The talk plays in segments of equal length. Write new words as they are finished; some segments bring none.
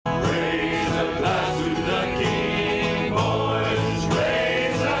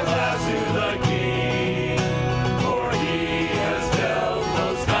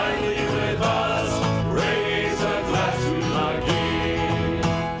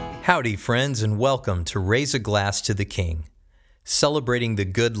Howdy, friends, and welcome to Raise a Glass to the King, celebrating the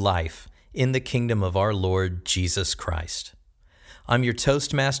good life in the kingdom of our Lord Jesus Christ. I'm your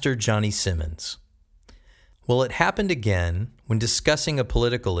Toastmaster, Johnny Simmons. Well, it happened again when discussing a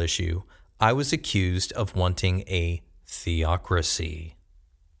political issue. I was accused of wanting a theocracy.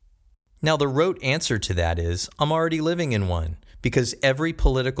 Now, the rote answer to that is, I'm already living in one, because every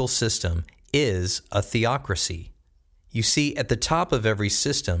political system is a theocracy. You see, at the top of every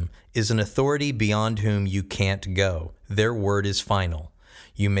system is an authority beyond whom you can't go. Their word is final.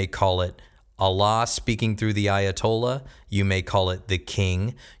 You may call it Allah speaking through the Ayatollah. You may call it the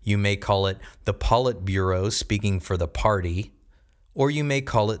king. You may call it the Politburo speaking for the party. Or you may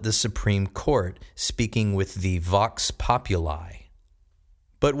call it the Supreme Court speaking with the Vox Populi.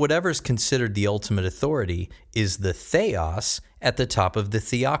 But whatever's considered the ultimate authority is the theos at the top of the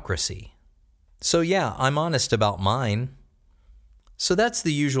theocracy. So yeah, I'm honest about mine. So that's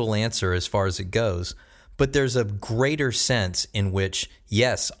the usual answer as far as it goes, but there's a greater sense in which,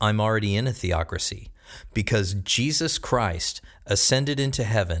 yes, I'm already in a theocracy, because Jesus Christ ascended into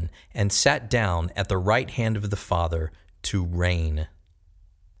heaven and sat down at the right hand of the Father to reign.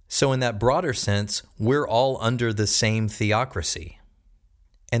 So in that broader sense, we're all under the same theocracy.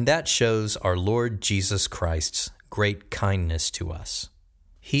 And that shows our Lord Jesus Christ's great kindness to us.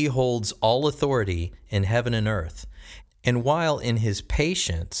 He holds all authority in heaven and earth, and while in his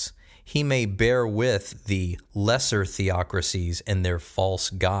patience he may bear with the lesser theocracies and their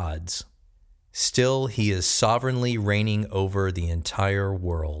false gods, still he is sovereignly reigning over the entire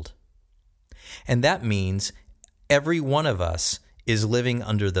world. And that means every one of us is living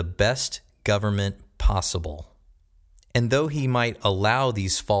under the best government possible. And though he might allow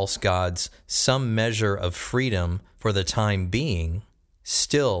these false gods some measure of freedom for the time being,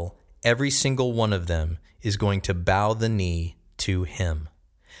 still, every single one of them is going to bow the knee to him,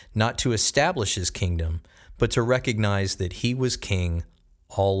 not to establish his kingdom, but to recognize that he was king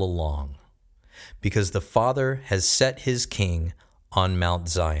all along, because the Father has set his king on Mount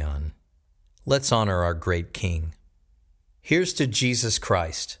Zion. Let's honor our great king. Here's to Jesus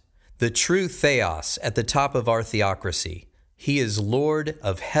Christ, the true theos at the top of our theocracy. He is Lord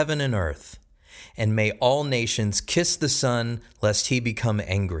of heaven and earth. And may all nations kiss the Son, lest he become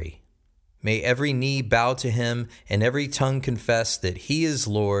angry. May every knee bow to him, and every tongue confess that he is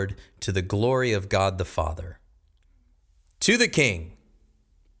Lord, to the glory of God the Father. To the King.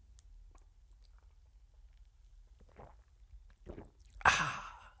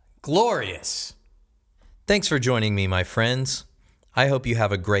 Glorious. Thanks for joining me, my friends. I hope you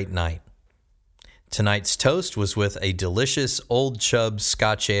have a great night. Tonight's toast was with a delicious Old Chub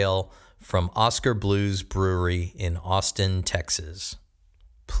Scotch Ale from Oscar Blues Brewery in Austin, Texas.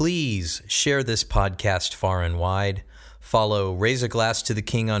 Please share this podcast far and wide. Follow Raise a Glass to the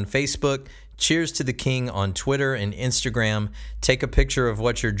King on Facebook, Cheers to the King on Twitter and Instagram. Take a picture of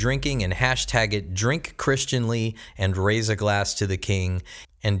what you're drinking and hashtag it Drink Christianly and Raise a Glass to the King,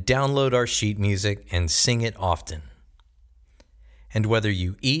 and download our sheet music and sing it often. And whether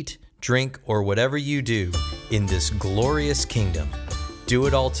you eat, drink, or whatever you do in this glorious kingdom, do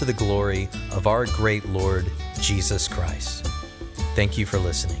it all to the glory of our great Lord Jesus Christ. Thank you for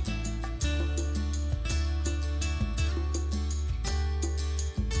listening.